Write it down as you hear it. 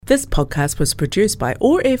This podcast was produced by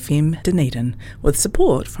OAR FM Dunedin with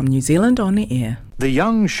support from New Zealand On the Air. The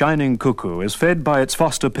young shining cuckoo is fed by its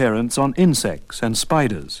foster parents on insects and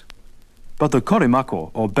spiders. But the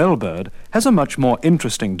korimako, or bellbird, has a much more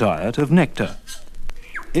interesting diet of nectar.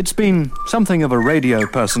 It's been something of a radio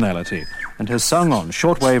personality and has sung on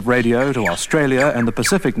shortwave radio to Australia and the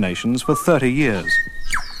Pacific nations for 30 years.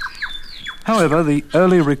 However, the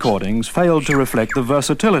early recordings failed to reflect the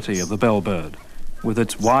versatility of the bellbird, with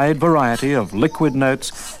its wide variety of liquid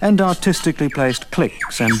notes and artistically placed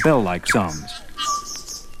clicks and bell-like sounds.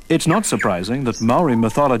 It's not surprising that Maori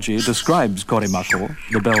mythology describes korimako,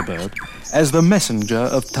 the bellbird, as the messenger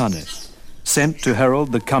of Tane, sent to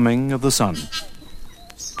herald the coming of the sun.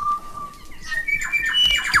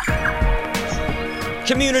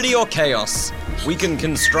 Community or chaos? We can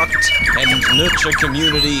construct and nurture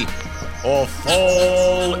community or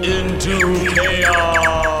fall into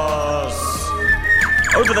chaos.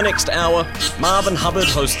 Over the next hour, Marvin Hubbard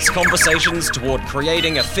hosts conversations toward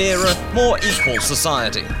creating a fairer, more equal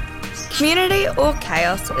society. Community or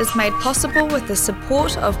Chaos is made possible with the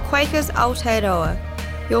support of Quakers Aotearoa.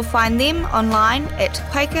 You'll find them online at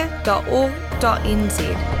quaker.org.nz.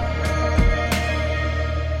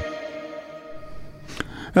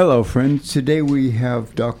 Hello friends, today we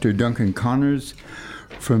have Dr. Duncan Connors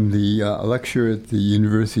from the lecture at the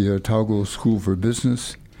University of Otago School for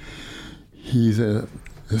Business. He's a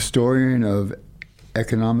historian of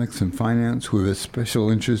economics and finance with a special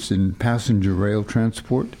interest in passenger rail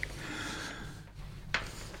transport.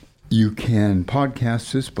 You can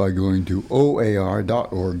podcast this by going to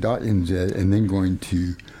oar.org.nz and then going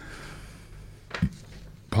to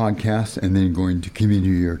podcast and then going to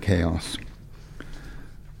community or chaos.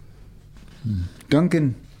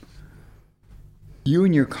 Duncan, you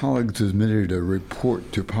and your colleagues submitted a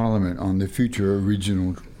report to Parliament on the future of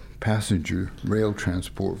regional passenger rail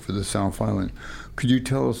transport for the South Island. Could you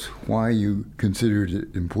tell us why you considered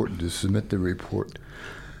it important to submit the report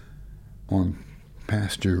on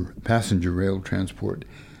passenger rail transport?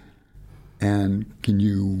 And can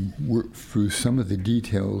you work through some of the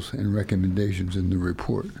details and recommendations in the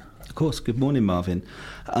report? Of course. Good morning, Marvin.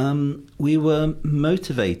 We were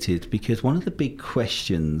motivated because one of the big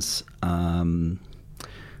questions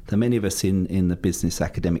that many of us in the business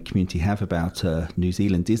academic community have about New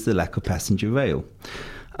Zealand is the lack of passenger rail.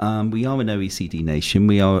 We are an OECD nation,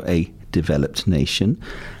 we are a developed nation,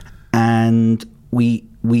 and we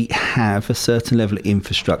have a certain level of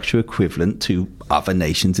infrastructure equivalent to other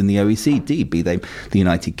nations in the OECD, be they the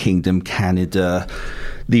United Kingdom, Canada,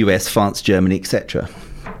 the US, France, Germany, etc.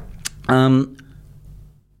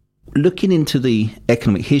 Looking into the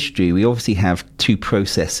economic history, we obviously have two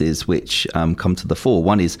processes which come to the fore.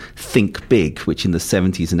 One is Think Big, which in the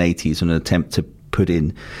 70s and 80s was an attempt to put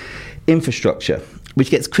in infrastructure, which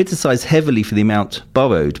gets criticised heavily for the amount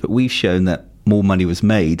borrowed, but we've shown that more money was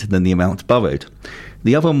made than the amount borrowed.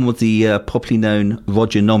 The other one was the popularly known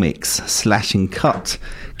Rogernomics slash and cut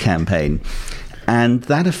campaign, and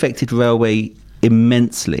that affected railway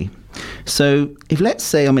immensely. So if, let's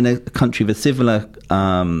say, I'm in a country with a similar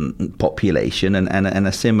population and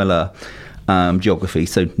a similar geography,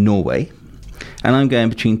 so Norway, and I'm going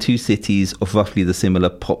between two cities of roughly the similar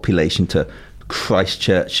population to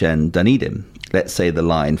Christchurch and Dunedin, let's say the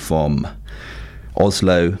line from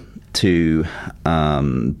Oslo to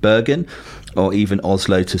Bergen, or even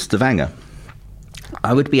Oslo to Stavanger,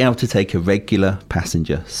 I would be able to take a regular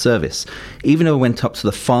passenger service. Even though I went up to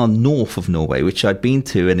the far north of Norway, which I'd been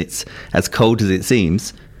to, and it's as cold as it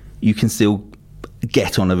seems, you can still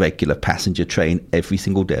get on a regular passenger train every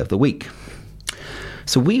single day of the week.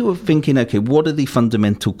 So we were thinking, okay, what are the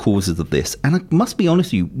fundamental causes of this? And I must be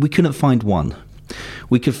honest with you, we couldn't find one.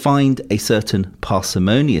 We could find a certain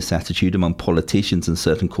parsimonious attitude among politicians and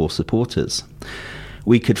certain core supporters.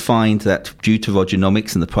 We could find that due to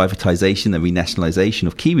Rogernomics and the privatisation and renationalisation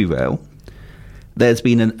of Kiwi Rail, there's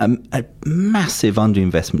been a massive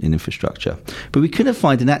underinvestment in infrastructure. But we couldn't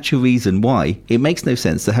find an actual reason why it makes no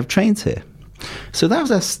sense to have trains here. So that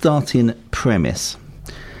was our starting premise.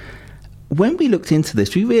 When we looked into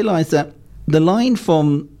this, we realised that the line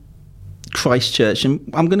from Christchurch, and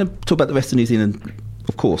I'm going to talk about the rest of New Zealand,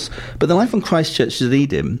 of course, but the line from Christchurch to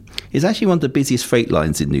Dunedin is actually one of the busiest freight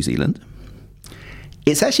lines in New Zealand.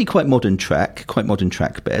 It's actually quite modern track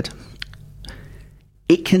bed.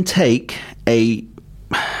 It can take a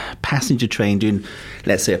passenger train doing,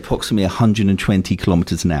 let's say, approximately 120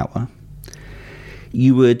 kilometres an hour.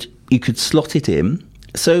 You could slot it in.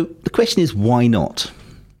 So the question is, why not?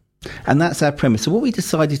 And that's our premise. So what we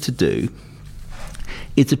decided to do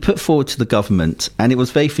is to put forward to the government, and it was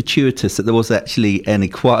very fortuitous that there was actually an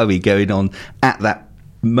inquiry going on at that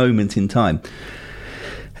moment in time.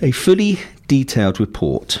 A fully detailed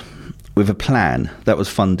report with a plan that was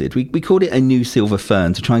funded. We called it a new silver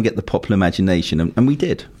fern to try and get the popular imagination, and we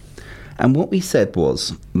did. And what we said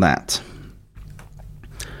was that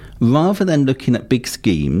rather than looking at big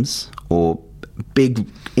schemes or big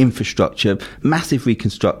infrastructure, massive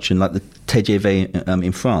reconstruction like the TGV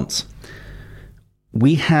in France,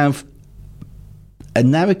 we have a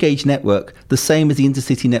narrow gauge network the same as the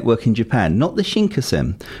intercity network in Japan, not the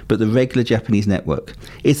Shinkansen, but the regular Japanese network.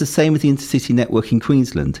 It's the same as the intercity network in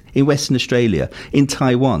Queensland, in Western Australia, in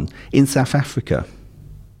Taiwan, in South Africa.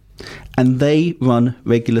 And they run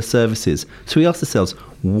regular services. So we asked ourselves,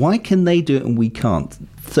 why can they do it and we can't?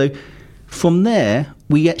 So from there,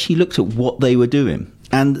 we actually looked at what they were doing.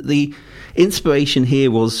 And the inspiration here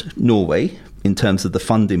was Norway, in terms of the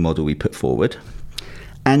funding model we put forward,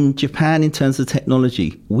 and Japan in terms of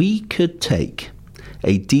technology. We could take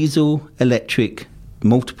a diesel-electric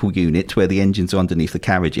multiple unit where the engines are underneath the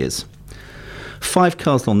carriages, 5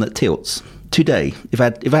 cars long that tilts. Today, if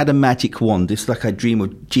I had a magic wand, it's like I dream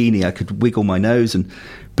of genie, I could wiggle my nose and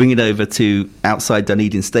bring it over to outside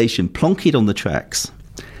Dunedin station, plonk it on the tracks,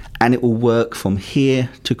 and it will work from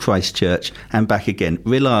here to Christchurch and back again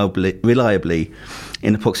reliably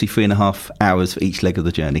in approximately 3.5 hours for each leg of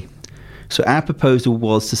the journey. So our proposal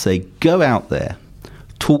was to say, go out there,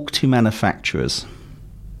 talk to manufacturers,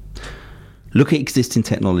 look at existing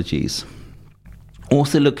technologies,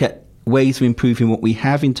 also look at ways of improving what we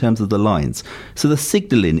have in terms of the lines. So the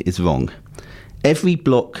signalling is wrong. Every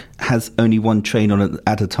block has only one train on it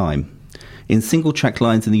at a time. In single track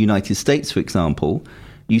lines in the United States, for example,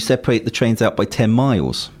 you separate the trains out by 10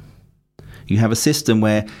 miles. You have a system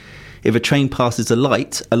where if a train passes a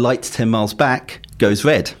light 10 miles back goes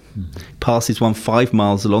red. Passes one 5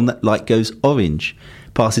 miles along, that light goes orange.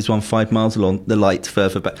 Passes one 5 miles along, the light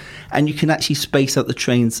further back. And you can actually space out the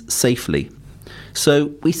trains safely.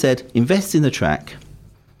 So we said, invest in the track,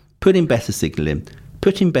 put in better signalling,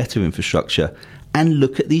 put in better infrastructure, and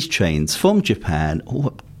look at these trains from Japan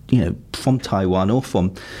or from Taiwan or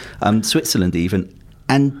from Switzerland even,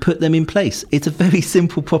 and put them in place. It's a very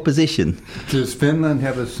simple proposition. Does Finland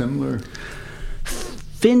have a similar?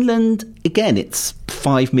 Finland, again, it's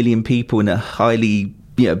 5 million people in a highly,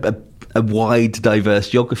 a wide, diverse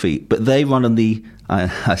geography. But they run on the,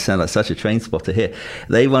 I sound like such a train spotter here,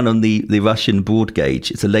 they run on the Russian broad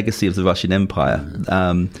gauge. It's a legacy of the Russian Empire.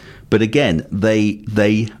 But again,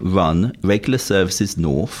 they run regular services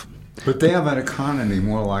north. But they have an economy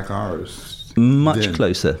more like ours. Much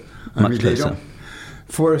closer.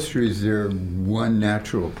 Forestry is their one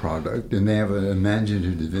natural product, and they have an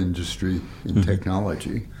imaginative industry in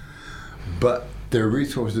technology, but their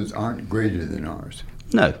resources aren't greater than ours.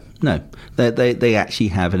 No. They actually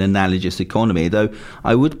have an analogous economy, though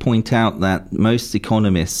I would point out that most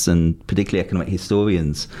economists, and particularly economic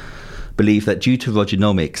historians, believe that due to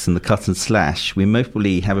Rogernomics and the cut and slash, we most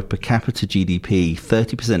probably have a per capita GDP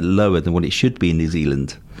 30% lower than what it should be in New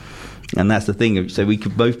Zealand. And that's the thing. So we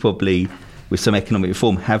could both probably, with some economic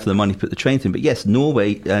reform, have the money to put the trains in. But yes,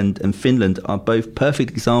 Norway and Finland are both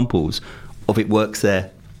perfect examples of it works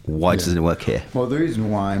there. Why doesn't it work here? Well, the reason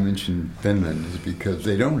why I mentioned Finland is because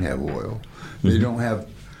they don't have oil. They don't have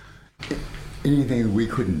anything we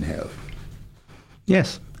couldn't have.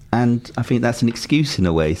 Yes, and I think that's an excuse in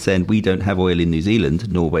a way, saying we don't have oil in New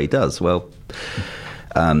Zealand, Norway does. Well,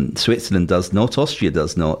 Switzerland does not, Austria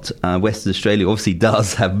does not. Western Australia obviously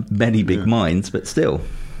does have many big mines, but still.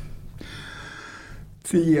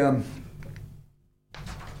 Do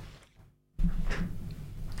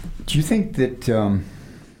you think that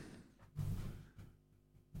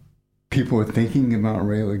people are thinking about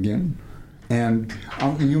rail again? And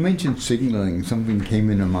you mentioned signaling. Something came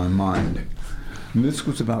into my mind. And this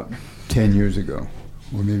was about 10 years ago,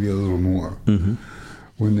 or maybe a little more,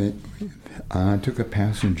 when I took a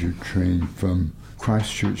passenger train from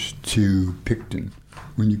Christchurch to Picton,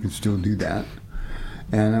 when you could still do that.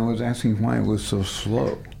 And I was asking why it was so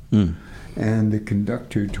slow. And the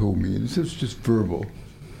conductor told me, this is just verbal,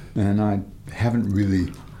 and I haven't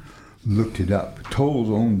really looked it up. Tolls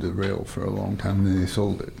owned the rail for a long time, and then they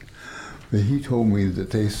sold it. But he told me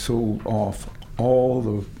that they sold off all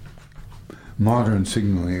the modern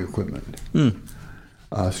signaling equipment,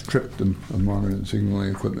 stripped them of modern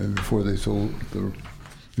signaling equipment before they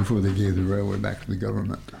gave the railway back to the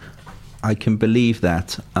government. I can believe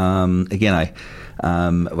that. Again, I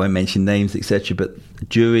won't mention names, etc., but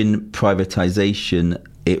during privatization,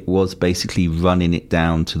 it was basically running it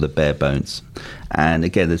down to the bare bones. And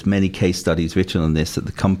again, there's many case studies written on this, that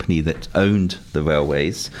the company that owned the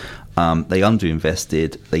railways, they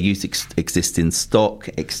underinvested, they used existing stock,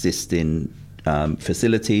 existing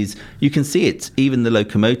facilities. You can see it. Even the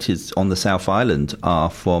locomotives on the South Island are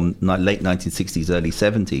from late 1960s, early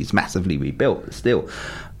 70s, massively rebuilt still.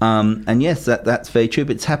 And yes, that's very true,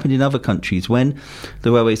 but it's happened in other countries. When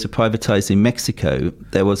the railways were privatized in Mexico,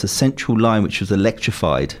 there was a central line which was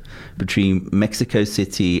electrified between Mexico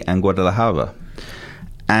City and Guadalajara.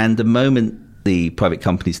 And the moment the private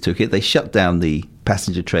companies took it, they shut down the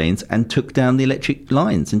passenger trains and took down the electric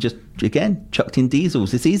lines and just, again, chucked in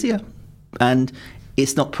diesels. It's easier. And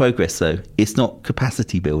it's not progress, though. It's not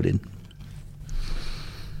capacity building.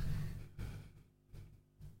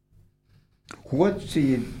 What's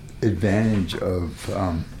the advantage of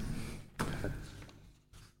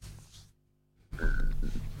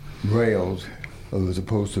rails as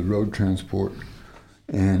opposed to road transport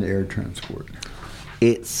and air transport?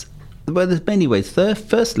 Well, there's many ways.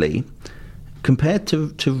 Firstly, compared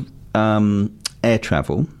to air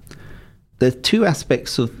travel, there are two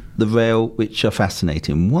aspects of the rail which are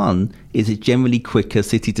fascinating. One is it's generally quicker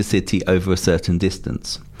city to city over a certain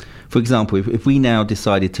distance. For example, if we now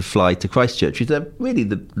decided to fly to Christchurch, which is really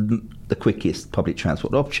the quickest public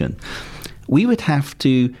transport option, we would have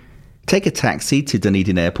to take a taxi to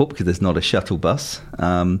Dunedin Airport because there's not a shuttle bus.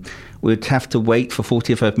 We'd have to wait for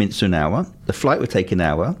 45 minutes to an hour. The flight would take an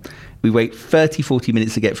hour. We wait 30, 40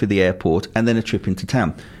 minutes to get through the airport and then a trip into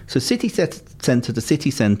town. So city centre to city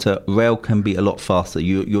centre, rail can be a lot faster.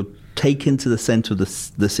 You're taken to the centre of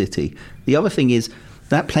the city. The other thing is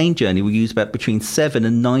that plane journey will use about between 7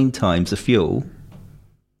 and 9 times the fuel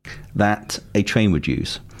that a train would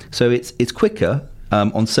use. So it's quicker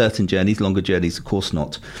on certain journeys, longer journeys, of course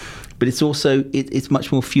not. But it's also it's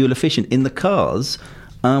much more fuel efficient. In the cars,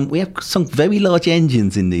 we have some very large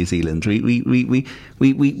engines in New Zealand.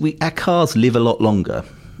 Our cars live a lot longer.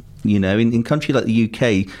 You know, in countries like the UK,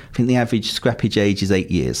 I think the average scrappage age is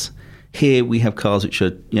 8 years. Here we have cars which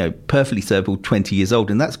are, perfectly serviceable, 20 years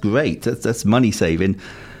old, and that's great. That's money saving,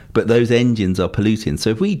 but those engines are polluting. So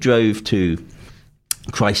if we drove to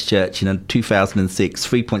Christchurch in a 2006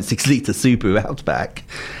 3.6 litre Subaru Outback,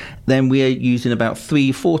 then we are using about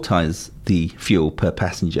 3-4 times the fuel per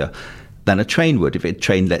passenger than a train would. If a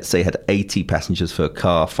train, let's say, had 80 passengers for a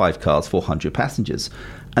car, 5 cars, 400 passengers.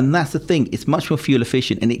 And that's the thing. It's much more fuel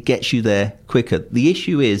efficient and it gets you there quicker. The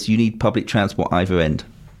issue is you need public transport either end.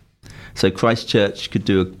 So Christchurch could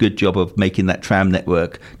do a good job of making that tram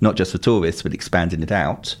network, not just for tourists, but expanding it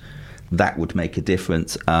out. That would make a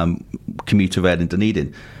difference. Commuter rail in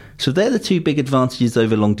Dunedin. So they're the two big advantages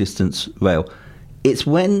over long-distance rail. It's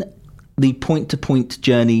when the point-to-point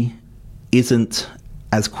journey isn't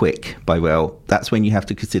as quick by rail, that's when you have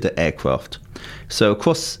to consider aircraft. So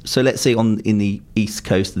let's say in the east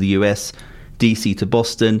coast of the US, DC to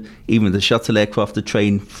Boston, even with the shuttle aircraft, the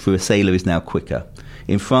train through a sailor is now quicker.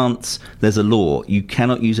 In France, there's a law. You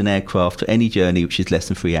cannot use an aircraft for any journey which is less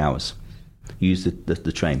than 3 hours. Use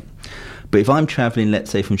the train. But if I'm traveling,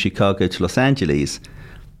 let's say, from Chicago to Los Angeles,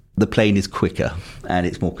 the plane is quicker and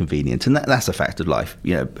it's more convenient. And that's a fact of life,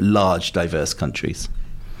 large, diverse countries.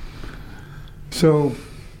 So,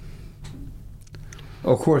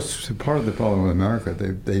 of course, part of the problem with America,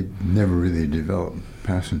 they never really developed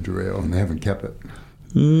passenger rail and they haven't kept it.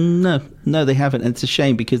 No, they haven't. And it's a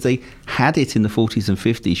shame because they had it in the 40s and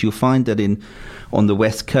 50s. You'll find that on the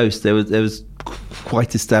West Coast, there was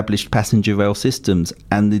quite established passenger rail systems,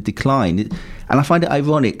 and the decline. And I find it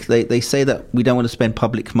ironic. They say that we don't want to spend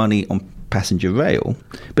public money on passenger rail,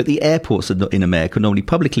 but the airports are in America are normally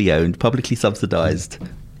publicly owned, publicly subsidized.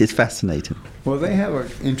 It's fascinating. Well, they have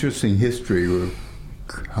an interesting history with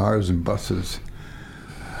cars and buses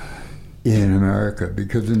in America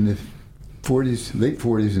because in the late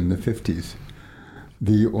 40s and the 50s,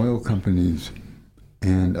 the oil companies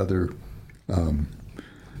and other,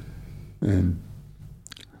 and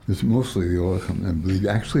it's mostly the oil company, I believe,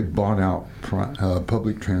 actually bought out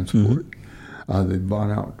public transport. Mm-hmm. They bought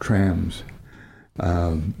out trams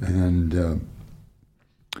and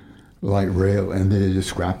light rail, and they just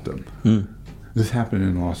scrapped them. Mm. This happened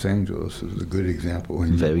in Los Angeles. Is a good example.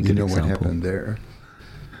 And Very good example. What happened there.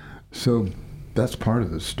 So that's part of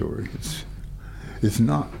the story. It's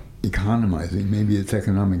not economizing. Maybe it's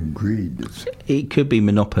economic greed. It could be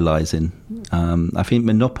monopolizing. I think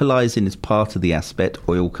monopolizing is part of the aspect.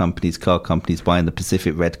 Oil companies, car companies buying the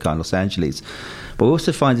Pacific Red Car in Los Angeles. But I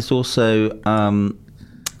also find it's also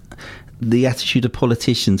the attitude of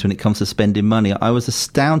politicians when it comes to spending money. I was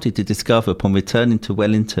astounded to discover upon returning to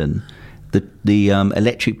Wellington that the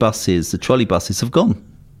electric buses, the trolley buses, have gone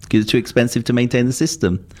because it's too expensive to maintain the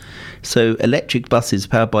system. So electric buses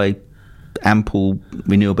powered by ample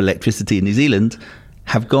renewable electricity in New Zealand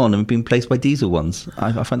have gone and been replaced by diesel ones.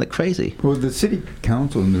 I find that crazy. Well, the city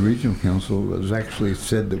council and the regional council has actually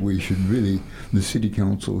said that the city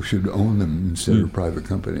council should own them instead of private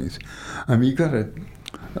companies. I mean, you've got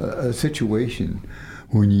a situation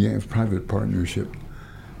when you have private partnership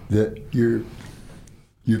that you're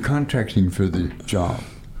contracting for the job,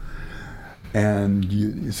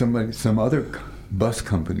 and some other bus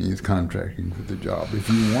company is contracting for the job. If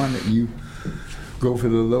you want it, you go for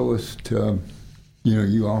the lowest.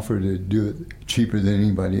 You offer to do it cheaper than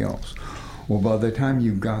anybody else. Well, by the time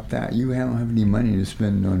you got that, you don't have any money to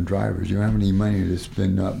spend on drivers. You don't have any money to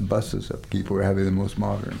spend on buses upkeep or having the most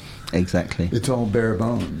modern. Exactly. It's all bare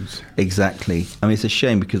bones. Exactly. I mean, it's a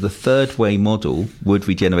shame because the third way model would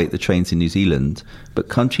regenerate the trains in New Zealand, but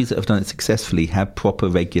countries that have done it successfully have proper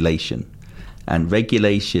regulation. And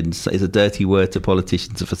regulation is a dirty word to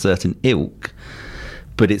politicians of a certain ilk,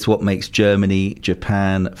 but it's what makes Germany,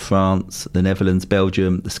 Japan, France, the Netherlands,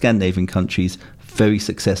 Belgium, the Scandinavian countries very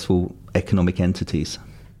successful economic entities.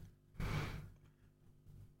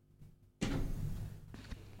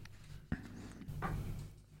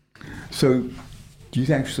 So, do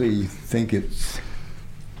you actually think it's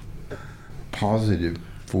positive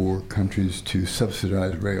for countries to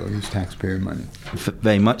subsidize rail, use taxpayer money?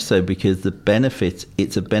 Very much so, because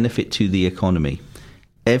it's a benefit to the economy.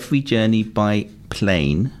 Every journey by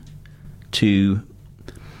plane to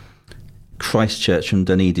Christchurch from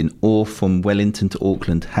Dunedin or from Wellington to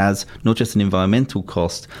Auckland has not just an environmental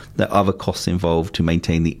cost, there are other costs involved to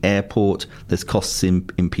maintain the airport, there's costs in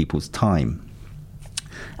people's time.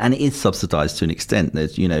 And it is subsidised to an extent.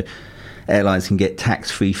 There's, airlines can get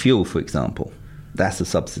tax-free fuel, for example. That's a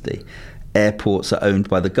subsidy. Airports are owned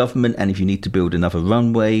by the government, and if you need to build another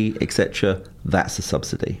runway, etc., that's a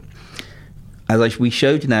subsidy. As we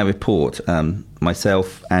showed in our report,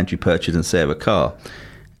 myself, Andrew Purchard and Sarah Carr,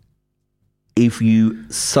 if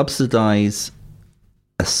you subsidise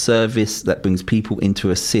a service that brings people into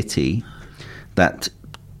a city, that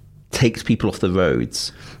takes people off the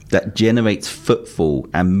roads, that generates footfall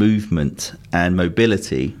and movement and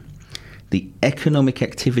mobility, the economic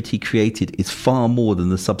activity created is far more than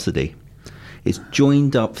the subsidy. It's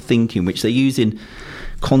joined up thinking, which they use in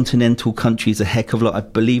continental countries a heck of a lot. I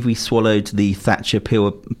believe we swallowed the Thatcher pill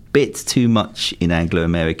a bit too much in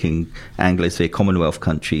Anglo-American, Anglosphere Commonwealth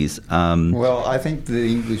countries. Well, I think the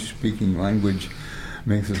English-speaking language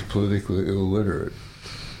makes us politically illiterate.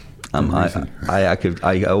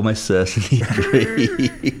 I almost certainly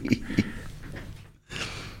agree.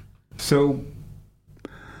 So,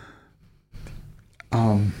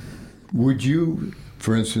 would you,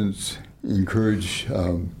 for instance, encourage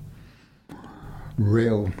some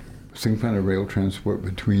kind of rail transport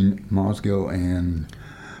between Mosgiel and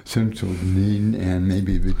Central Dunedin, and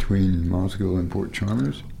maybe between Mosgiel and Port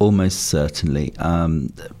Chalmers? Almost certainly.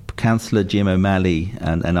 Councillor Jim O'Malley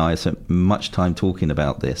and I spent much time talking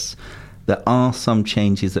about this. There are some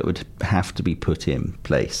changes that would have to be put in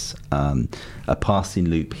place. A passing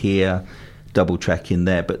loop here, double track in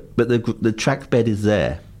there, but the track bed is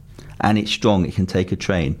there, and it's strong. It can take a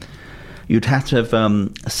train. You'd have to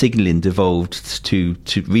have signalling devolved to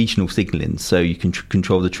regional signalling, so you can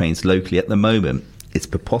control the trains locally. At the moment, it's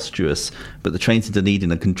preposterous, but the trains in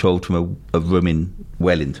Dunedin are controlled from a room in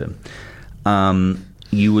Wellington.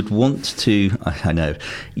 You would want to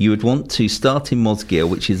start in Mosgiel,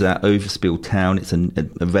 which is our overspill town. It's a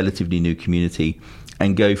relatively new community,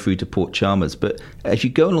 and go through to Port Chalmers. But as you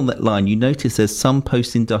go along that line, you notice there's some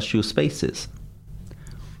post-industrial spaces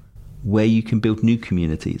where you can build new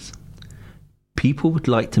communities. People would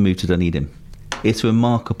like to move to Dunedin. It's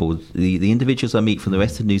remarkable. The individuals I meet from the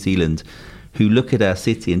rest of New Zealand who look at our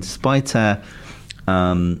city, and despite our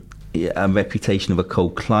reputation of a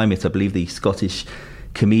cold climate, I believe the Scottish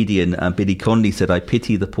comedian Billy Connolly said, "I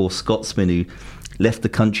pity the poor Scotsman who left the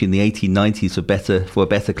country in the 1890s for a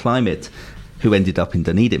better climate, who ended up in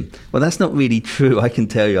Dunedin." Well, that's not really true, I can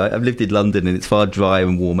tell you. I've lived in London, and it's far drier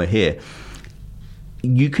and warmer here.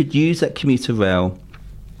 You could use that commuter rail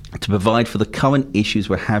to provide for the current issues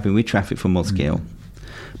we're having with traffic from Mosgiel,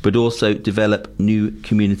 but also develop new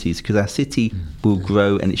communities, because our city will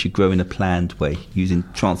grow, and it should grow in a planned way, using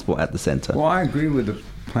transport at the centre. Well, I agree with the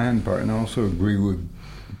planned part, and I also agree with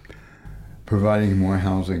providing more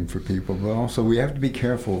housing for people, but also we have to be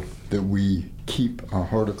careful that we keep our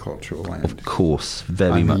horticultural land. Of course,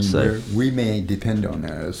 very much so. We may depend on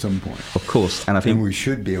that at some point. Of course, and I think we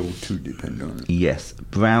should be able to depend on it. Yes,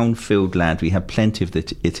 brownfield land. We have plenty of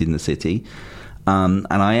it in the city, and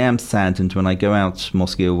I am saddened when I go out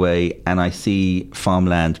Mosgiel Way and I see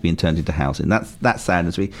farmland being turned into housing. That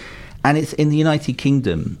saddens me, and it's in the United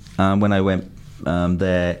Kingdom. When I went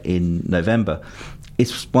there in November,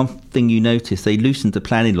 it's one thing you notice. They loosened the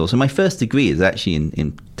planning laws. And my first degree is actually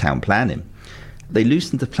in town planning. They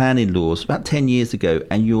loosened the planning laws about 10 years ago,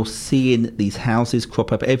 and you're seeing these houses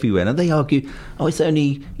crop up everywhere. And they argue, it's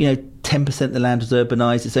only 10% of the land was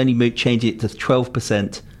urbanised. It's only changing it to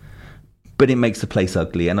 12%. But it makes the place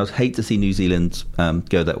ugly, and I'd hate to see New Zealand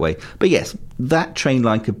go that way. But yes, that train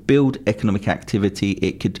line could build economic activity.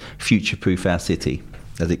 It could future-proof our city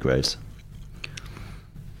as it grows.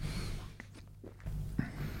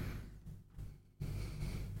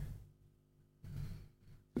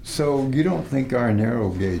 So you don't think our narrow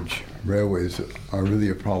gauge railways are really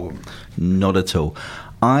a problem? Not at all.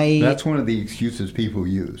 That's one of the excuses people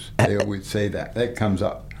use. They always say that. That comes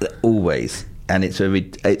up. Always. And it's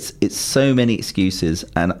so many excuses,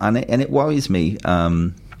 and it worries me.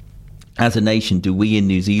 As a nation, do we in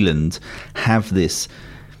New Zealand have this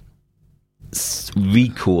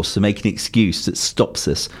recourse to make an excuse that stops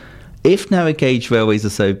us? If narrow gauge railways are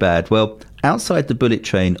so bad, well, outside the bullet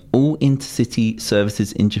train, all intercity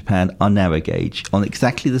services in Japan are narrow gauge, on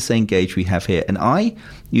exactly the same gauge we have here. And I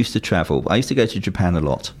used to travel. I used to go to Japan a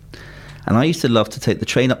lot, and I used to love to take the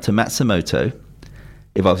train up to Matsumoto,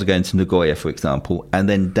 if I was going to Nagoya, for example, and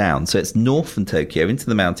then down. So it's north from Tokyo, into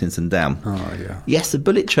the mountains and down. Oh, yeah. Yes, the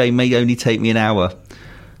bullet train may only take me an hour.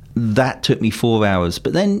 That took me 4 hours.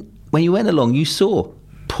 But then when you went along, you saw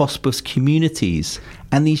prosperous communities.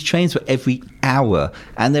 And these trains were every hour.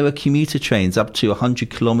 And there were commuter trains up to 100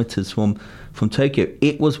 kilometers from Tokyo.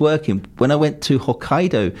 It was working. When I went to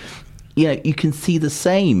Hokkaido, you can see the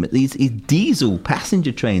same. These diesel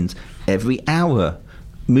passenger trains every hour,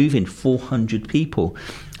 moving 400 people.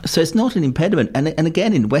 So it's not an impediment. And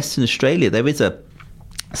again, in Western Australia, there is a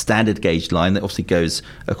standard gauge line that obviously goes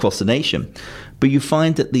across the nation. But you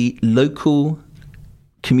find that the local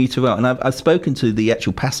commuter rail, and I've spoken to the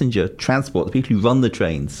actual passenger transport, the people who run the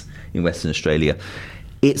trains in Western Australia,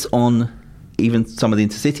 it's on, even some of the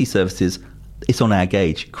intercity services, it's on our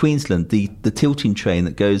gauge. Queensland, the tilting train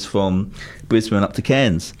that goes from Brisbane up to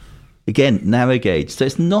Cairns, again, narrow gauge. So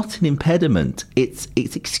it's not an impediment. It's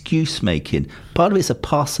excuse making. Part of it's a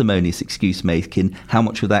parsimonious excuse making. How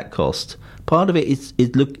much will that cost? Part of it is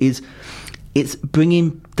it's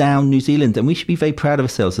bringing down New Zealand, and we should be very proud of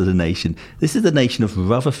ourselves as a nation. This is the nation of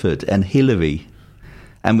Rutherford and Hillary,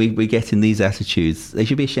 and we're getting these attitudes. They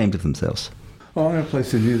should be ashamed of themselves. Well, I'm going to play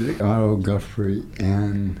some music. Otto Guthrie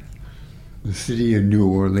and the city of New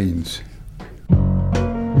Orleans.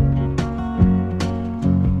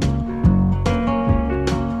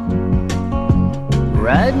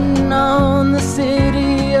 Riding on the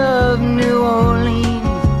city of New Orleans,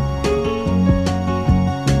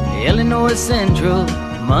 Illinois Central,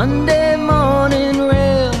 Monday morning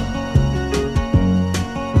rail.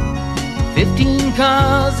 15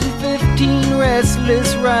 cars and 15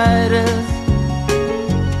 restless riders,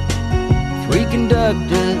 3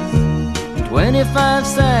 conductors, 25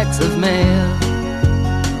 sacks of mail.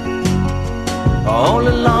 All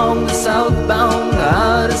along the southbound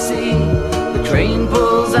Odyssey, the train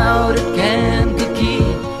pulls out at Kankakee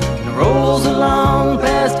and rolls along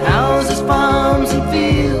past houses, farms, and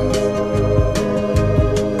fields,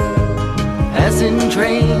 passing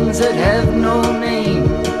trains that have no name,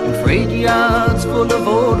 and freight yards full of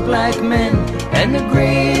old black men, and the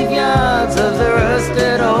graveyards of the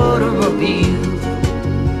rusted automobiles.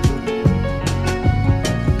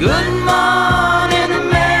 Good morning,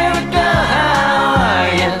 America, how are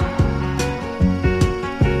you?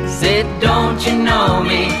 Said, don't you know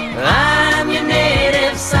me? I'm your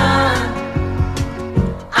native son.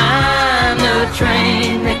 I'm the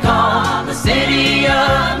train they call the city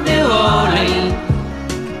of New Orleans.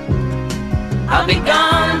 I'll be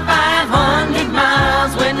gone 500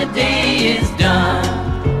 miles when the day is done.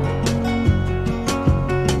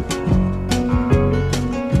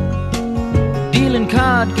 Dealing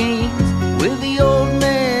card games with the old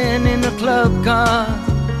man in the club car.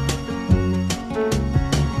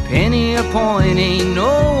 Penny a point, ain't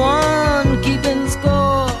no one keeping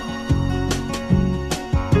score.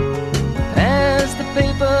 Pass the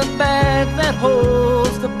paper bag that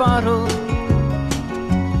holds the bottle.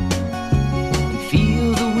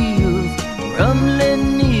 Feel the wheels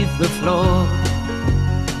rumbling neath the floor.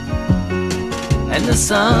 And the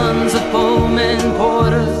sons of Pullman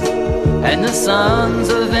porters and the sons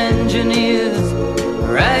of engineers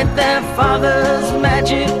ride their fathers'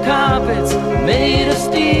 magic carpets made of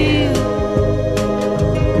steel.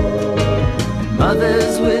 And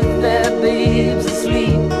mothers with their babes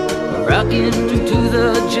asleep are rocking to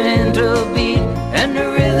the gentle beat, and the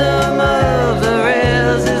rhythm of the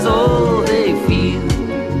rails is all they feel.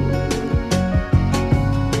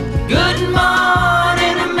 Good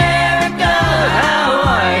morning, America, how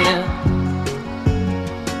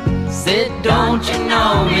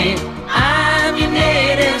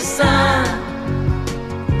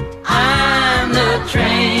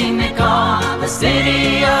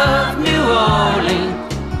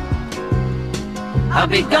I'll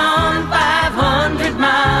be gone 500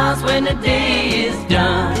 miles when the day is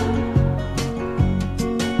done.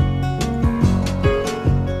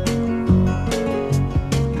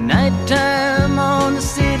 Nighttime on the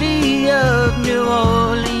city of New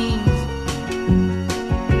Orleans,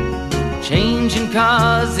 changing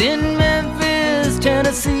cars in Memphis,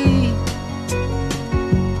 Tennessee.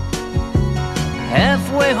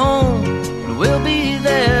 Halfway home, and we'll be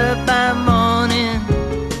there by morning.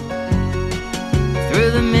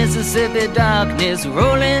 Through the Mississippi darkness,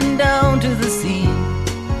 rolling down to the sea.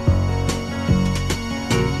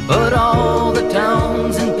 But all the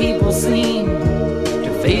towns and people seem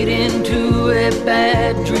to fade into a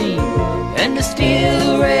bad dream, and the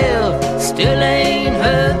steel rail still ain't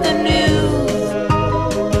heard the news.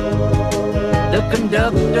 The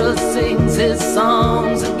conductor sings his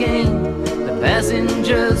songs again. The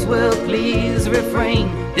passengers will please refrain.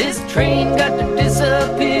 This train got to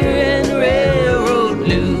disappear in railroad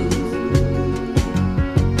blues.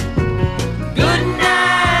 Good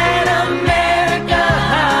night, America,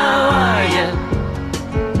 how are you?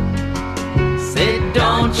 Say,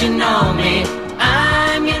 don't you know me?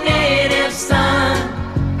 I'm your native son.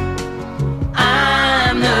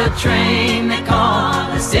 I'm the train they call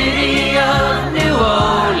the city of New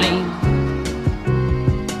Orleans.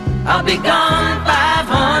 I'll be gone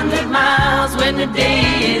 500 miles when the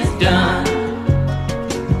day is done.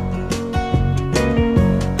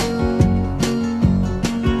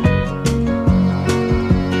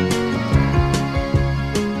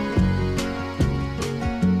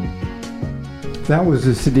 That was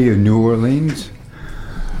the city of New Orleans,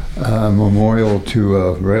 a memorial to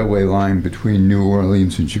a railway line between New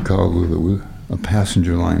Orleans and Chicago that was a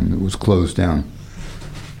passenger line that was closed down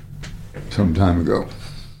some time ago.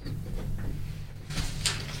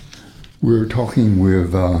 We're talking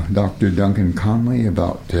with Dr. Duncan Conley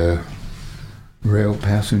about rail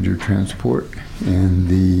passenger transport and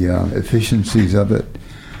the efficiencies of it,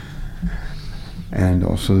 and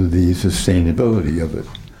also the sustainability of it.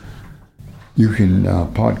 You can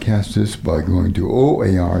podcast this by going to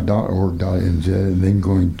oar.org.nz and then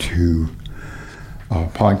going to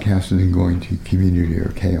podcast and then going to Community or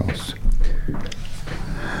Chaos.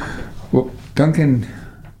 Well, Duncan,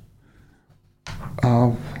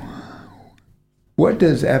 what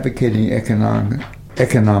does advocating economic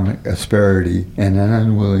asperity and an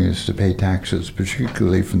unwillingness to pay taxes,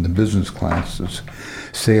 particularly from the business classes,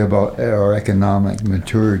 say about our economic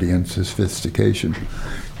maturity and sophistication?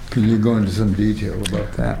 Can you go into some detail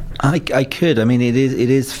about that? I could. I mean,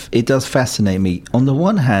 it does fascinate me. On the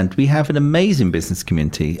one hand, we have an amazing business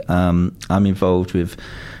community. I'm involved with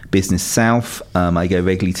Business South. I go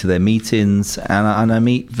regularly to their meetings, and I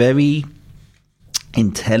meet very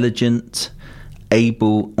intelligent,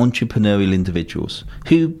 able, entrepreneurial individuals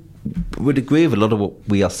who would agree with a lot of what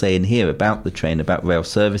we are saying here about the train, about rail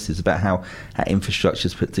services, about how our infrastructure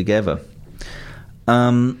is put together.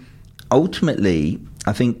 Ultimately,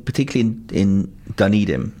 I think particularly in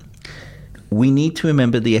Dunedin, we need to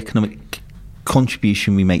remember the economic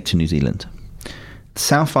contribution we make to New Zealand.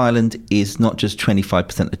 South Island is not just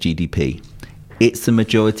 25% of GDP. It's the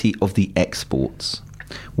majority of the exports.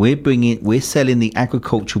 We're selling the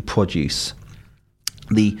agricultural produce,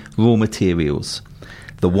 the raw materials,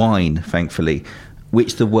 the wine, thankfully,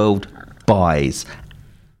 which the world buys.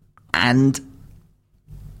 And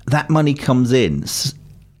that money comes in,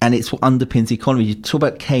 and it's what underpins the economy. You talk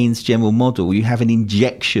about Keynes' general model. You have an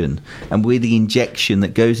injection, and we're the injection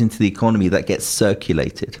that goes into the economy that gets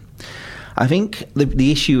circulated. I think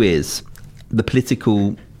the issue is the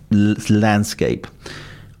political landscape.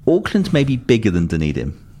 Auckland may be bigger than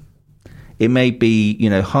Dunedin. It may be,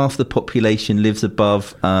 half the population lives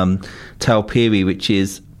above Taupiri, which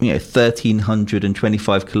is,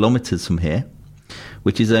 1,325 kilometres from here,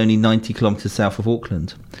 which is only 90 kilometres south of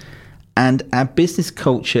Auckland. And our business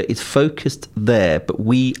culture is focused there, but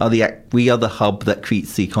we are the hub that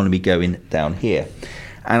keeps the economy going down here.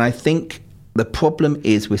 And I think the problem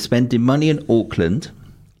is we're spending money in Auckland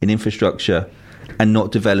in infrastructure and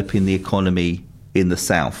not developing the economy in the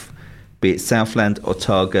south, be it Southland,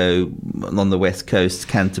 Otago, on the west coast,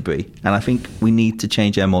 Canterbury. And I think we need to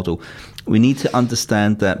change our model. We need to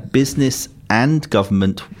understand that business and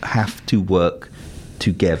government have to work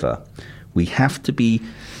together. We have to be...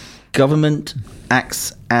 Government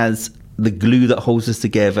acts as the glue that holds us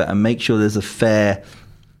together and make sure there's a fair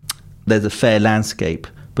landscape.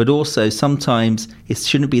 But also, sometimes it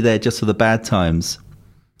shouldn't be there just for the bad times.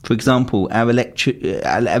 For example, our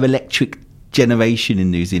electric generation in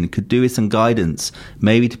New Zealand could do with some guidance,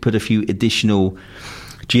 maybe to put a few additional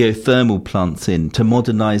geothermal plants in, to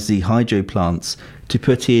modernise the hydro plants, to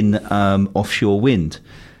put in offshore wind.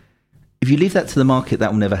 If you leave that to the market,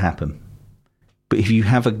 that will never happen. But if you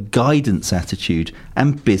have a guidance attitude,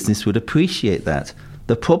 and business would appreciate that.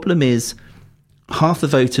 The problem is half the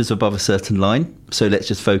voters are above a certain line, so let's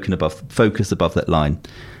just focus above that line.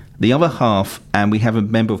 The other half, and we have a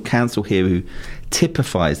member of council here who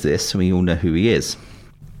typifies this, and we all know who he is,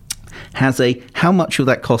 has a how much will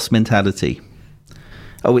that cost mentality.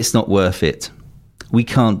 Oh, it's not worth it. We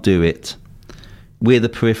can't do it. We're the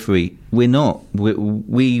periphery. We're not.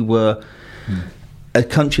 We were a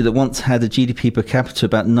country that once had a GDP per capita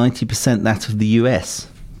about 90% that of the US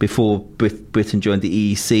before Britain joined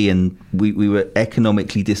the EEC, and we were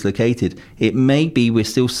economically dislocated. It may be we're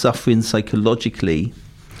still suffering psychologically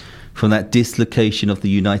from that dislocation of the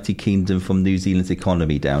United Kingdom from New Zealand's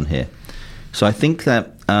economy down here. So I think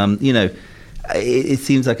that, it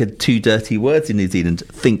seems like two dirty words in New Zealand,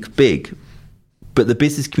 think big. But the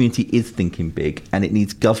business community is thinking big, and it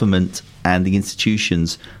needs government and the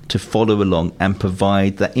institutions to follow along and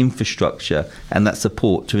provide that infrastructure and that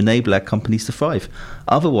support to enable our companies to thrive.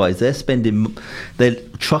 Otherwise, their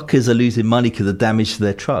truckers are losing money because of damage to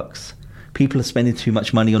their trucks. People are spending too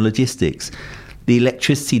much money on logistics. The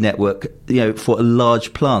electricity network, for a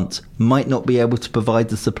large plant, might not be able to provide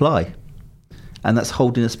the supply. And that's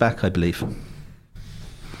holding us back, I believe.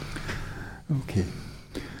 Okay.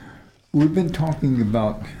 We've been talking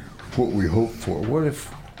about what we hope for. What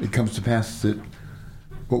if it comes to pass that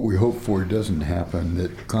what we hope for doesn't happen,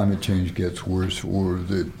 that climate change gets worse, or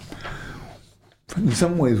that in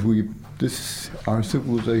some ways our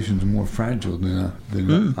civilization is more fragile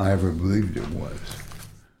than I ever believed it was?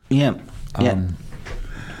 Yeah.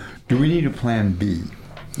 Do we need a plan B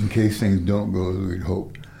in case things don't go as we'd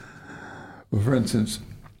hope? Well, for instance,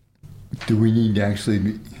 do we need to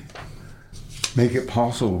actually make it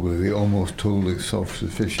possible to be almost totally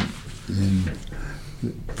self-sufficient in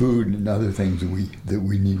food and other things that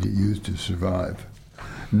we need to use to survive?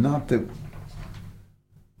 Not that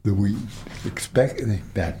we expect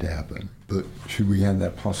that to happen, but should we have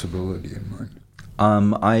that possibility in mind?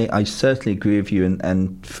 I certainly agree with you,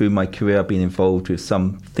 and through my career I've been involved with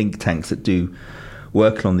some think tanks that do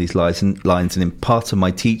work along these lines, and in part of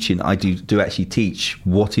my teaching I do actually teach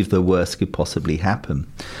what if the worst could possibly happen.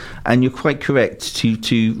 And you're quite correct, to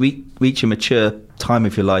reach a mature time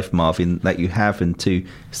of your life, Marvin, that you have, and to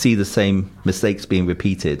see the same mistakes being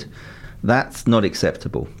repeated, that's not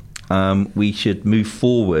acceptable. We should move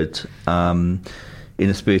forward in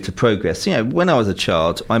a spirit of progress. When I was a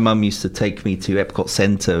child, my mum used to take me to Epcot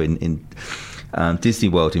Center in Disney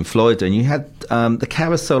World in Florida, and you had the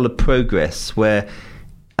Carousel of Progress, where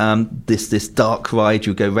this dark ride,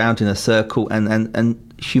 you would go round in a circle,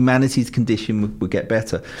 and humanity's condition would get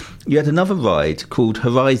better. You had another ride called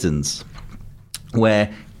Horizons,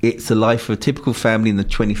 where it's the life of a typical family in the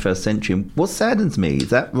 21st century. And what saddens me is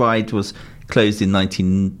that ride was closed in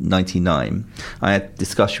 1999. I had a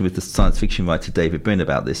discussion with the science fiction writer David Brin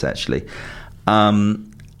about this, actually.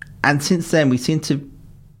 And since then, we seem to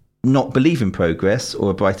not believe in progress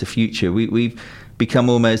or a brighter future. We've become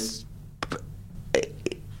almost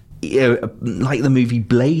like the movie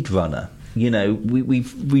Blade Runner.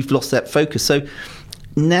 We've lost that focus. So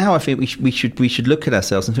now I think we should look at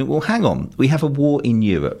ourselves and think, well, hang on, we have a war in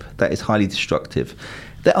Europe that is highly destructive.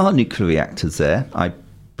 There are nuclear reactors there. I've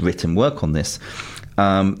written work on this.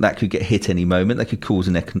 That could get hit any moment. That could cause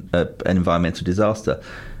an environmental disaster.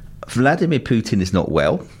 Vladimir Putin is not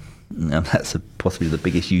well. That's possibly the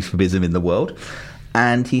biggest euphemism in the world.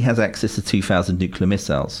 And he has access to 2,000 nuclear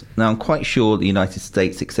missiles. Now, I'm quite sure the United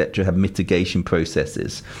States, etc., have mitigation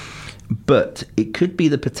processes. But it could be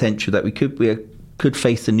the potential that we could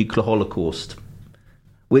face a nuclear holocaust,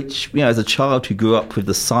 which, as a child who grew up with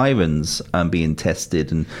the sirens being tested,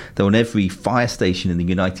 and they're on every fire station in the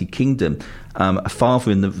United Kingdom, a father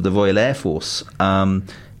in the Royal Air Force,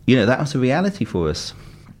 that was a reality for us.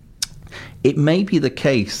 It may be the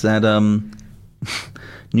case that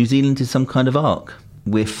New Zealand is some kind of ark.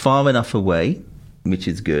 We're far enough away, which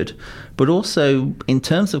is good, but also in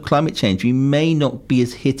terms of climate change, we may not be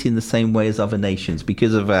as hit in the same way as other nations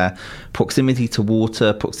because of our proximity to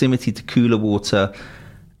water, proximity to cooler water.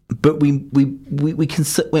 But we can.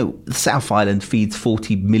 The South Island feeds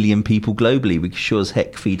 40 million people globally. We sure as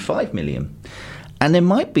heck feed 5 million, and there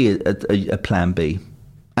might be a plan B.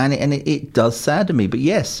 And it does sadden me. But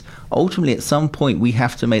yes, ultimately at some point we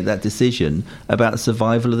have to make that decision about the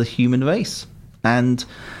survival of the human race. And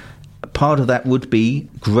part of that would be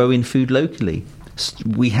growing food locally.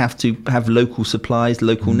 We have to have local supplies,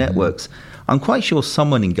 local networks. I'm quite sure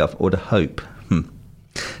someone in government, or to hope,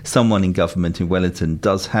 someone in government in Wellington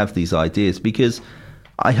does have these ideas, because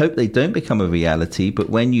I hope they don't become a reality, but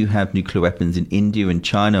when you have nuclear weapons in India and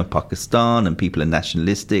China and Pakistan, and people are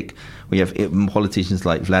nationalistic, we have politicians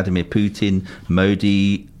like Vladimir Putin,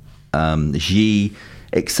 Modi, Xi,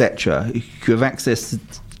 etc., who have access to,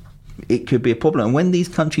 it could be a problem. And when these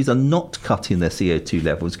countries are not cutting their CO2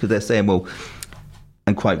 levels, because they're saying, well,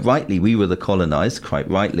 and quite rightly, we were the colonized, quite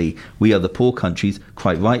rightly, we are the poor countries,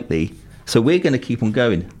 quite rightly, so we're going to keep on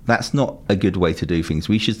going. That's not a good way to do things.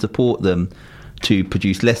 We should support them to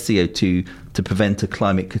produce less CO2 to prevent a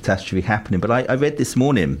climate catastrophe happening. But I read this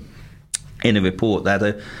morning in a report that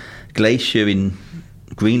a glacier in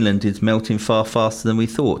Greenland is melting far faster than we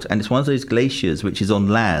thought. And it's one of those glaciers which is on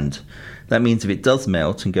land. That means if it does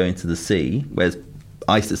melt and go into the sea, whereas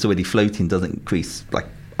ice that's already floating doesn't increase, like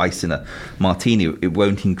ice in a martini, it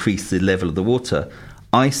won't increase the level of the water.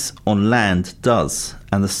 Ice on land does.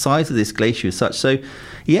 And the size of this glacier is such. So,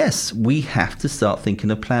 yes, we have to start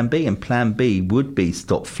thinking of Plan B. And Plan B would be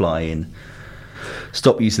stop flying,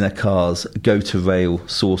 stop using our cars, go to rail,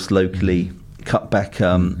 source locally, cut back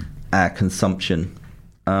our consumption.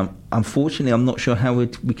 Unfortunately, I'm not sure how we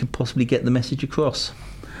could possibly get the message across.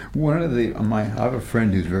 One of the I have a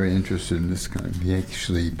friend who's very interested in this kind of. He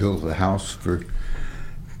actually built a house for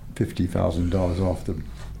 $50,000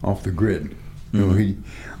 off the grid. Mm-hmm.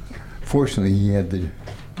 Fortunately, he had the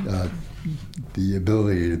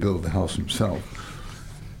ability to build the house himself.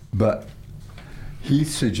 But he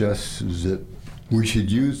suggests that we should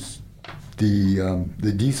use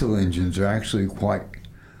the diesel engines are actually quite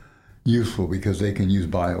useful because they can use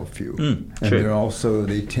biofuel, and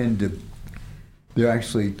they're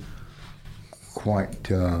actually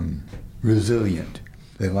quite resilient.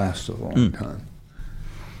 They last a long time.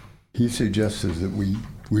 He suggests that we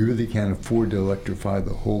really can't afford to electrify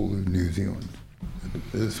the whole of New Zealand at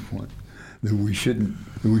this point. That we should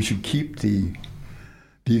keep the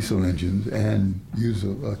diesel engines and use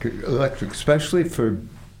electric, especially for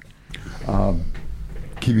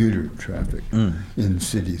commuter traffic in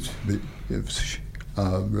cities, but it's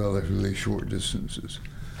relatively short distances.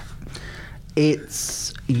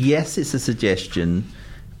 It's a suggestion,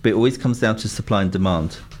 but it always comes down to supply and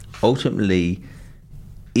demand. Ultimately,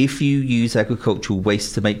 if you use agricultural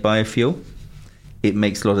waste to make biofuel, it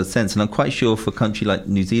makes a lot of sense. And I'm quite sure for a country like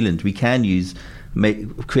New Zealand, we can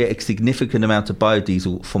create a significant amount of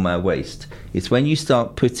biodiesel from our waste. It's when you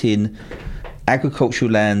start putting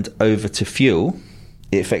agricultural land over to fuel,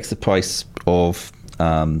 it affects the price of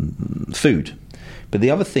food. But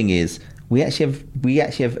the other thing is, we actually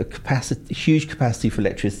have a huge capacity for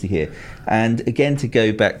electricity here. And again, to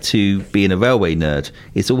go back to being a railway nerd,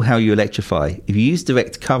 it's all how you electrify. If you use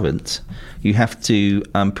direct current, you have to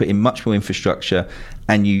put in much more infrastructure,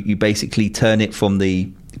 and you basically turn it from the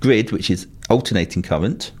grid, which is alternating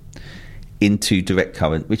current, into direct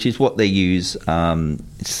current, which is what they use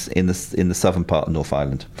in the southern part of North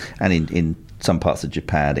Island and in some parts of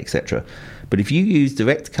Japan, etc. But if you use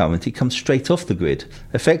direct current, it comes straight off the grid.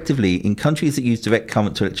 Effectively, in countries that use direct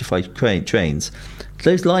current to electrify trains,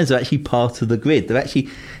 those lines are actually part of the grid. They're actually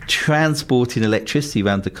transporting electricity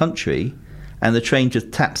around the country, and the train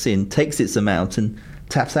just taps in, takes its amount, and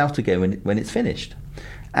taps out again when it's finished.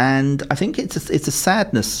 And I think it's a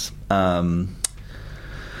sadness.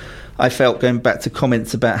 I felt, going back to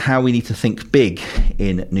comments about how we need to think big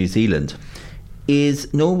in New Zealand,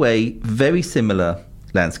 is Norway, very similar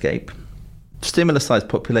landscape, similar sized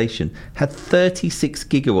population, had 36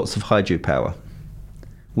 gigawatts of hydropower.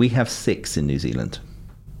 We have 6 in New Zealand.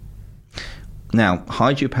 Now,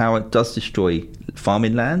 hydropower does destroy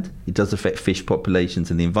farming land. It does affect fish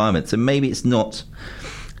populations and the environment. So maybe it's not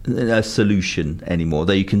a solution anymore,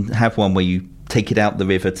 though you can have one where you take it out the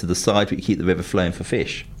river to the side, but you keep the river flowing for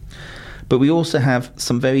fish. But we also have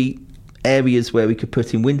some very areas where we could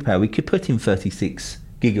put in wind power. We could put in 36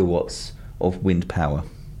 gigawatts of wind power.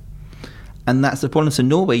 And that's the problem. So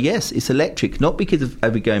Norway, yes, it's electric, not because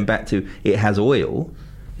of going back to it has oil,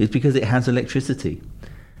 it's because it has electricity.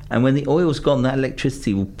 And when the oil's gone, that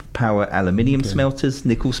electricity will power aluminium smelters,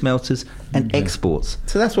 nickel smelters, and exports.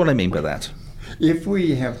 So that's what I mean by that. If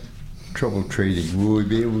we have trouble trading, will we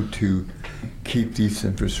be able to keep this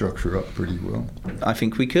infrastructure up pretty well? I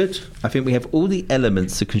think we could. I think we have all the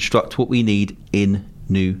elements to construct what we need in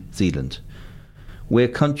New Zealand. We're a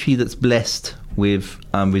country that's blessed with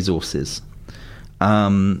resources.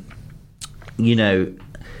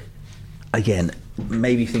 Again,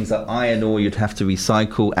 maybe things like iron ore you'd have to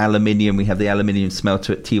recycle, aluminium. We have the aluminium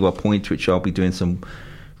smelter at Tiwa Point, which I'll be doing some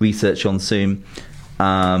research on soon.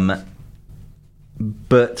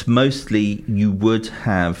 But mostly you would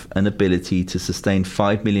have an ability to sustain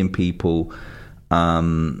 5 million people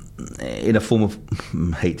in a form of,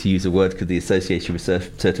 I hate to use the word because the association with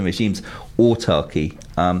certain regimes, autarky.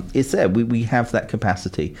 It's there. We have that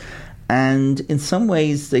capacity. And in some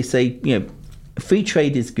ways, they say, free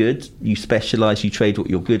trade is good. You specialise, you trade what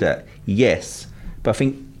you're good at. Yes. But I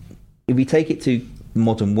think if we take it to the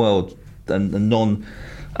modern world and the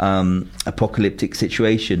non-apocalyptic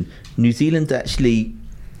situation, New Zealand actually,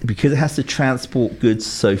 because it has to transport goods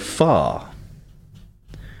so far,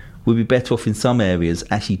 would be better off in some areas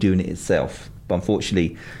actually doing it itself. But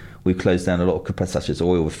unfortunately, we've closed down a lot of capacity, such as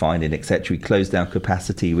oil refining, etc. We closed down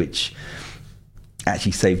capacity, which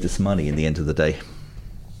actually saved us money in the end of the day.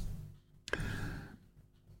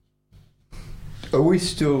 Are we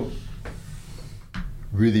still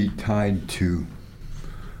really tied to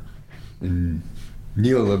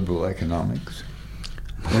neoliberal economics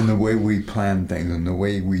and the way we plan things and the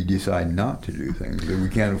way we decide not to do things, that we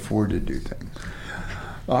can't afford to do things?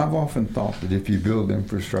 I've often thought that if you build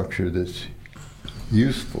infrastructure that's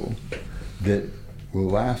useful, that will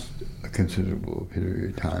last a considerable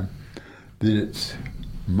period of time, that it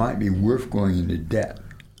might be worth going into debt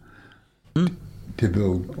to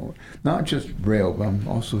build not just rail, but I'm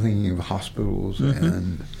also thinking of hospitals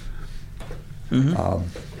and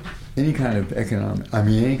any kind of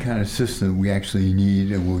any kind of system we actually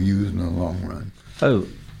need and will use in the long run. Oh,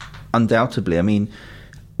 undoubtedly. I mean,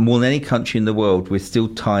 more than any country in the world, we're still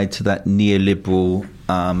tied to that neoliberal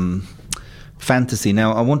fantasy.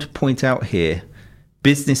 Now, I want to point out here,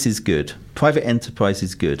 business is good, private enterprise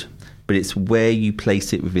is good, but it's where you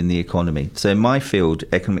place it within the economy. So in my field,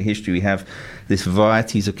 economic history, we have this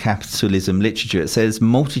varieties of capitalism literature. It says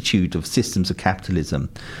multitude of systems of capitalism.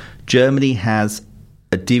 Germany has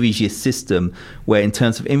a dirigist system where in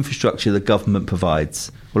terms of infrastructure, the government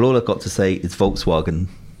provides. Well, all I've got to say is Volkswagen.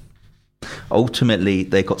 Ultimately,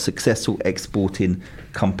 they got successful exporting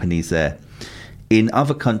companies there. In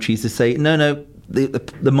other countries, they say, no,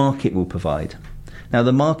 the market will provide. Now,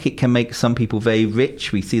 the market can make some people very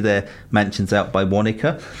rich. We see their mansions out by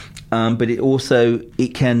Wanaka, but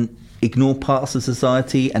it can ignore parts of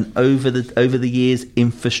society, and over the years,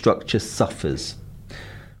 infrastructure suffers.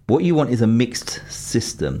 What you want is a mixed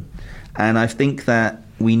system, and I think that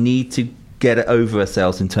we need to get it over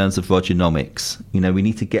ourselves in terms of Rogernomics. We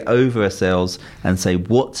need to get over ourselves and say,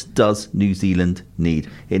 what does New Zealand need?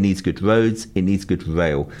 It needs good roads, it needs good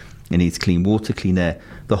rail, it needs clean water, clean air.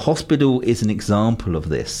 The hospital is an example of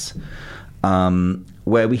this,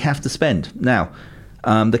 where we have to spend. Now,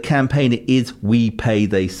 the campaign is We Pay,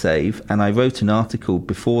 They Save, and I wrote an article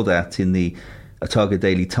before that in the Otago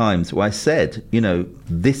Daily Times where I said,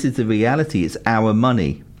 this is the reality, it's our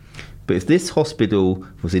money. But if this hospital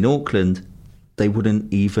was in Auckland, they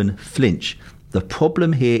wouldn't even flinch. The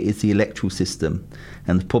problem here is the electoral system,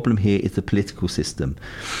 and the problem here is the political system.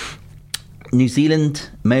 New Zealand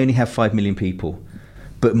may only have 5 million people,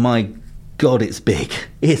 but my God, it's big.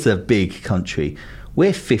 It's a big country.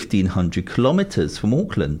 We're 1,500 kilometres from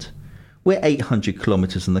Auckland. We're 800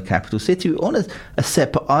 kilometres from the capital city. We're on a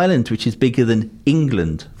separate island, which is bigger than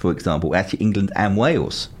England, for example, actually England and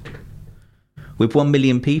Wales, with 1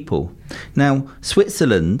 million people. Now,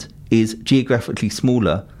 Switzerland is geographically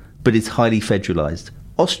smaller, but is highly federalised.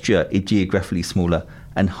 Austria is geographically smaller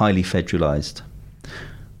and highly federalised.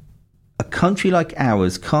 A country like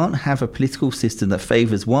ours can't have a political system that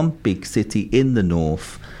favours one big city in the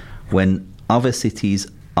north when other cities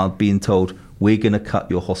are being told, we're going to cut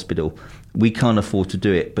your hospital. We can't afford to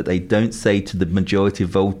do it, but they don't say to the majority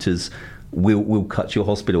of voters, we'll cut your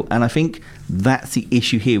hospital. And I think that's the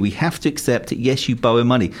issue here. We have to accept that, yes, you borrow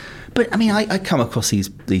money. But, I come across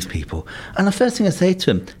these people, and the first thing I say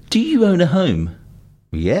to them, do you own a home?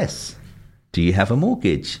 Yes. Do you have a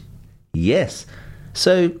mortgage? Yes.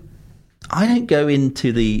 So I don't go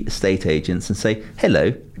into the estate agents and say,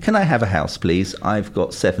 hello, can I have a house, please? I've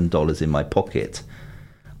got $7 in my pocket.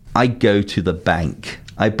 I go to the bank.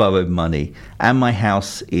 I borrow money. And my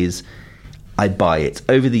house is, I buy it.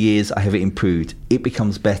 Over the years, I have it improved. It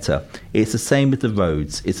becomes better. It's the same with the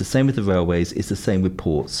roads. It's the same with the railways. It's the same with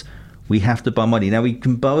ports. We have to borrow money. Now, we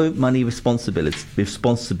can borrow money responsibly.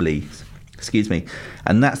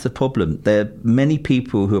 And that's the problem. There are many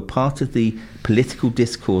people who are part of the political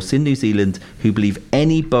discourse in New Zealand who believe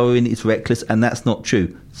any borrowing is reckless, and that's not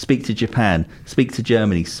true. Speak to Japan, speak to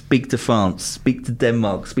Germany, speak to France, speak to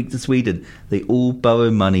Denmark, speak to Sweden. They all borrow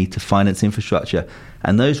money to finance infrastructure.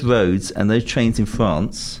 And those roads and those trains in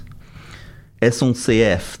France,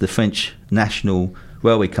 SNCF, the French National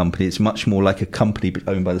Railway Company, it's much more like a company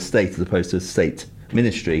owned by the state as opposed to a state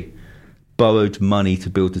ministry, borrowed money to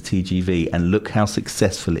build the TGV, and look how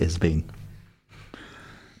successful it has been.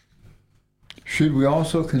 Should we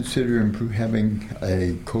also consider having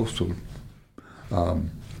a coastal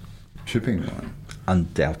shipping line?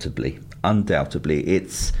 Undoubtedly.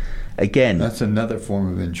 It's, again... That's another form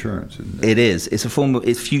of insurance, isn't it? It is. It's a form of...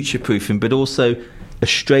 It's future-proofing, but also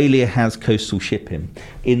Australia has coastal shipping.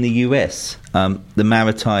 In the US, the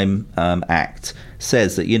Maritime Act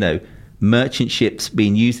says that, merchant ships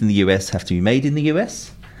being used in the US have to be made in the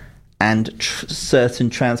US, and certain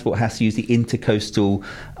transport has to use the intercoastal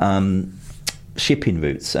shipping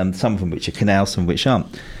routes, some of them which are canals, some of which aren't.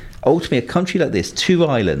 Ultimately, a country like this, 2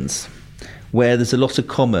 islands, where there's a lot of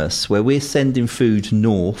commerce, where we're sending food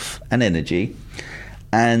north and energy,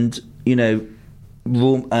 and,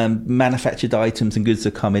 raw manufactured items and goods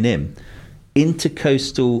are coming in.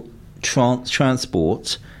 Intercoastal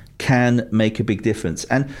transport can make a big difference.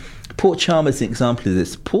 And Port Chalmers is an example of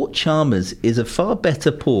this. Port Chalmers is a far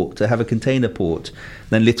better port to have a container port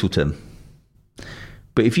than Littleton.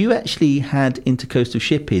 But if you actually had intercoastal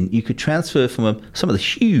shipping, you could transfer from some of the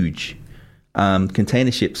huge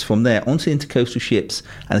container ships from there onto intercoastal ships,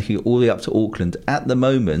 and they could go all the way up to Auckland. At the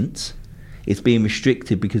moment, it's being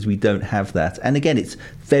restricted because we don't have that. And again, it's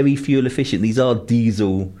very fuel efficient. These are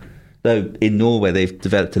diesel, though in Norway they've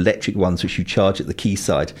developed electric ones which you charge at the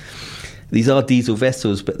quayside. These are diesel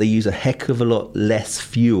vessels, but they use a heck of a lot less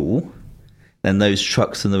fuel than those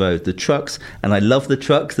trucks on the road. The trucks, and I love the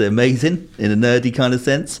trucks, they're amazing in a nerdy kind of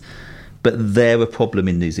sense, but they're a problem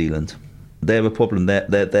in New Zealand. They're a problem.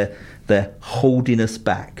 They're holding us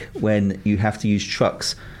back when you have to use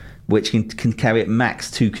trucks which can carry at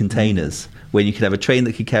max 2 containers, when you could have a train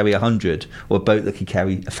that could carry 100 or a boat that could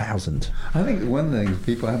carry 1,000. I think one thing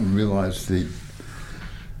people haven't realized the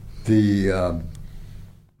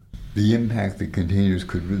impact that containers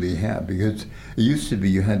could really have, because it used to be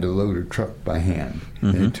you had to load a truck by hand,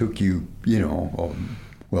 and it took you,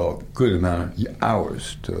 a good amount of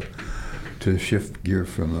hours to shift gear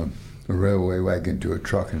from a railway wagon to a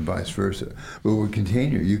truck and vice versa. But with a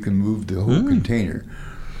container, you can move the whole container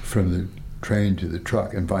from the train to the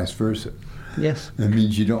truck and vice versa. Yes. That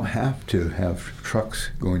means you don't have to have trucks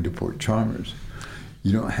going to Port Chalmers.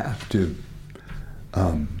 You don't have to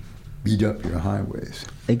beat up your highways.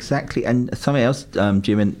 Exactly. And something else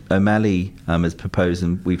Jim O'Malley has proposed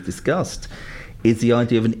and we've discussed is the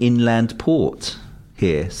idea of an inland port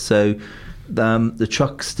here. So the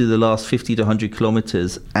trucks do the last 50 to 100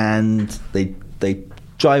 kilometres, and they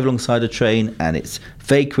drive alongside a train, and it's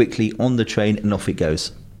very quickly on the train and off it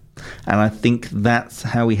goes. And I think that's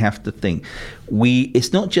how we have to think.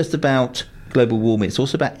 It's not just about global warming, it's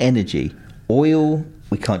also about energy. Oil,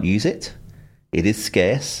 we can't use it. It is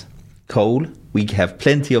scarce. Coal, we have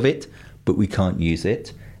plenty of it, but we can't use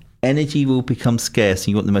it. Energy will become scarce, and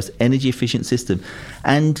you want the most energy efficient system.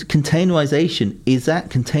 And containerization is that.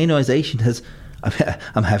 Containerization has,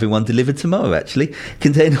 I'm having one delivered tomorrow actually.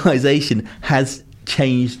 Containerization has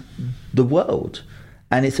changed the world.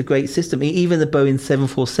 And it's a great system. Even the Boeing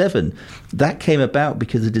 747, that came about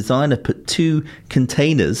because the designer put 2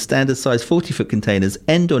 containers, standard size 40-foot containers,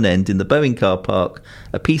 end on end in the Boeing car park,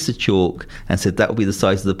 a piece of chalk, and said that will be the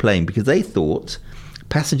size of the plane, because they thought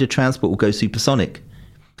passenger transport will go supersonic.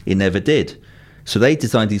 It never did. So they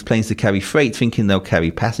designed these planes to carry freight, thinking they'll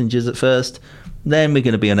carry passengers at first. Then we're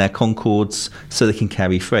going to be on our Concords so they can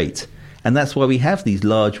carry freight. And that's why we have these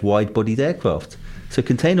large, wide-bodied aircraft. So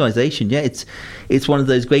containerization, it's one of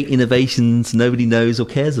those great innovations nobody knows or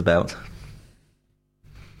cares about.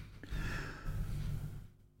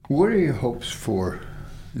 What are your hopes for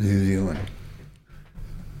New Zealand?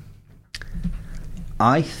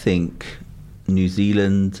 I think New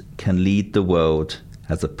Zealand can lead the world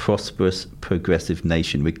as a prosperous, progressive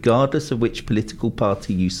nation, regardless of which political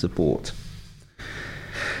party you support,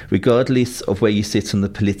 regardless of where you sit on the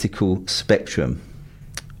political spectrum.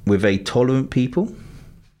 We're very tolerant people.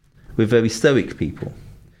 We're very stoic people.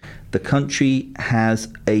 The country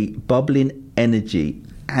has a bubbling energy,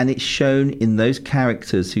 and it's shown in those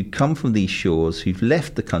characters who come from these shores, who've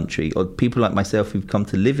left the country, or people like myself who've come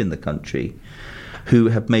to live in the country, who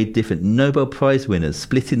have made different Nobel Prize winners,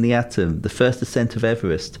 splitting the atom, the first ascent of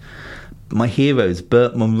Everest. My heroes,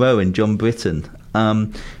 Burt Munro and John Britton.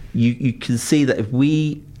 You can see that if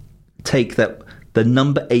we take the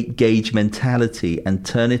number 8 gauge mentality and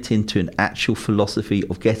turn it into an actual philosophy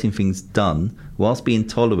of getting things done whilst being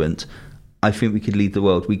tolerant, I think we could lead the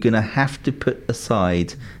world. We're going to have to put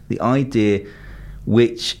aside the idea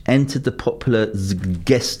which entered the popular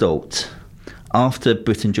gestalt after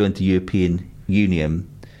Britain joined the European Union,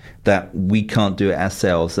 that we can't do it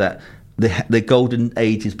ourselves, that the golden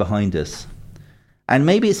age is behind us. And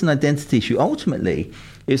maybe it's an identity issue. Ultimately,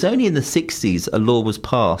 It was only in the 60s a law was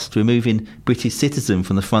passed removing British citizen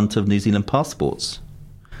from the front of New Zealand passports.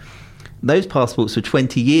 Those passports were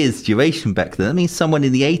 20 years duration back then. That means someone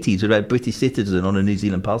in the 80s would have a British citizen on a New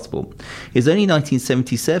Zealand passport. It was only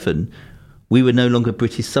 1977 we were no longer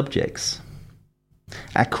British subjects.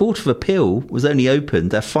 Our Court of Appeal was only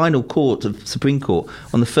opened, our final court of Supreme Court,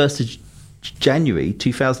 on the 1st of January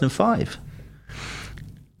 2005.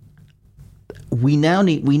 We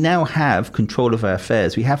now have control of our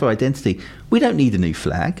affairs. We have our identity. We don't need a new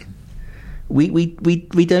flag. We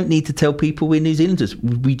don't need to tell people we're New Zealanders.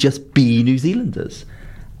 We just be New Zealanders.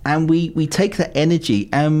 And we take that energy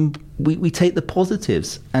and we take the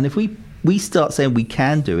positives. And if we start saying we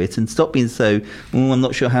can do it and stop being so, I'm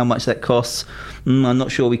not sure how much that costs, I'm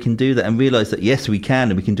not sure we can do that, and realise that yes, we can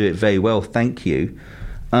and we can do it very well, thank you.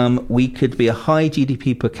 We could be a high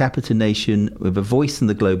GDP per capita nation with a voice in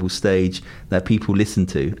the global stage that people listen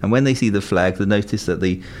to. And when they see the flag, they notice that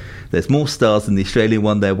there's more stars in the Australian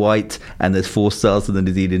one, they're white, and there's 4 stars in the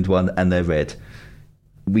New Zealand one, and they're red.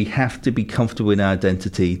 We have to be comfortable in our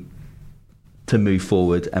identity to move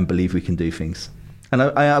forward and believe we can do things. And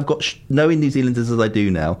I've got, knowing New Zealanders as I do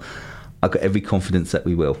now, I've got every confidence that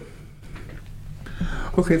we will.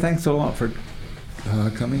 Okay, thanks a lot for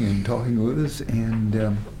coming and talking with us,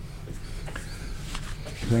 and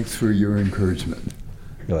thanks for your encouragement.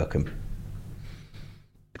 You're welcome.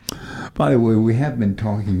 By the way, we have been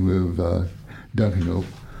talking with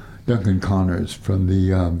Duncan Connors from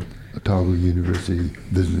the Otago University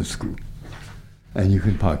Business School, and you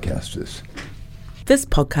can podcast this. This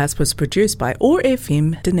podcast was produced by OAR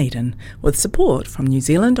FM Dunedin with support from New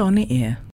Zealand On the Air.